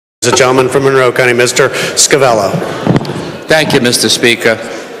The gentleman from Monroe County, Mr. Scavello. Thank you, Mr. Speaker.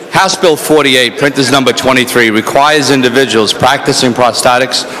 House Bill 48, printers number 23, requires individuals practicing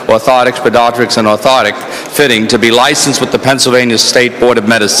prosthetics, orthotics, podiatrics, and orthotic fitting to be licensed with the Pennsylvania State Board of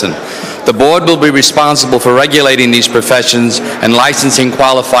Medicine. The board will be responsible for regulating these professions and licensing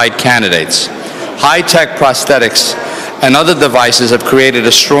qualified candidates. High-tech prosthetics and other devices have created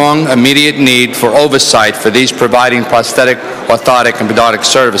a strong, immediate need for oversight for these providing prosthetic, orthotic, and podiatric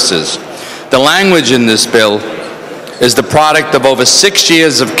services. The language in this bill is the product of over 6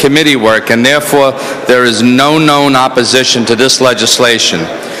 years of committee work, and therefore there is no known opposition to this legislation.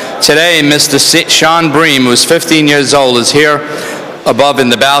 Today, Mr. Sean Bream, who is 15 years old, is here above in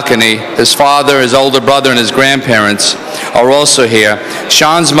the balcony. His father, his older brother, and his grandparents are also here.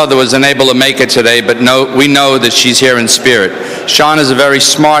 Sean's mother was unable to make it today, but we know that she's here in spirit. Sean is a very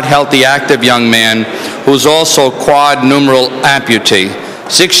smart, healthy, active young man who's also quadruple amputee.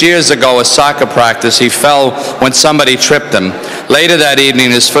 6 years ago at soccer practice, he fell when somebody tripped him. Later that evening,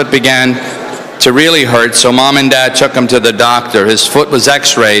 his foot began to really hurt, so Mom and Dad took him to the doctor. His foot was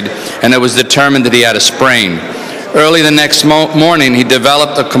x-rayed, and it was determined that he had a sprain. Early the next morning, he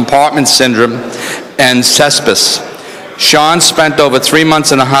developed a compartment syndrome and cespis. Sean spent over 3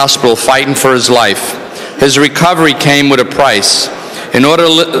 months in the hospital fighting for his life. His recovery came with a price. In order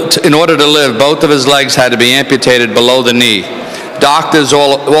to live, both of his legs had to be amputated below the knee. Doctors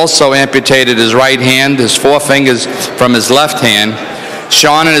also amputated his right hand, his forefingers from his left hand.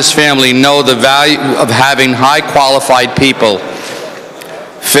 Sean and his family know the value of having high-qualified people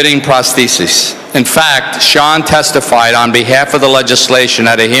fitting prostheses. In fact, Sean testified on behalf of the legislation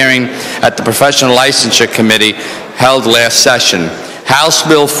at a hearing at the Professional Licensure Committee held last session. House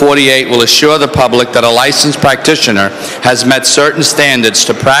Bill 48 will assure the public that a licensed practitioner has met certain standards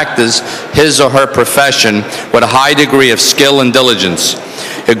to practice his or her profession with a high degree of skill and diligence.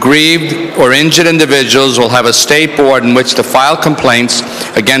 Aggrieved or injured individuals will have a state board in which to file complaints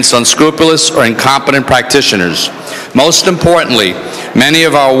against unscrupulous or incompetent practitioners. Most importantly, many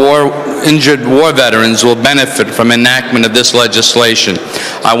of our injured war veterans will benefit from enactment of this legislation.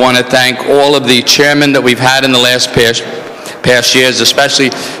 I want to thank all of the chairmen that we've had in the last past years,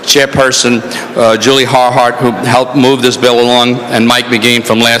 especially Chairperson Julie Harhart, who helped move this bill along, and Mike McGee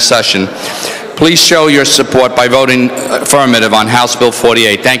from last session. Please show your support by voting affirmative on House Bill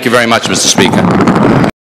 48. Thank you very much, Mr. Speaker.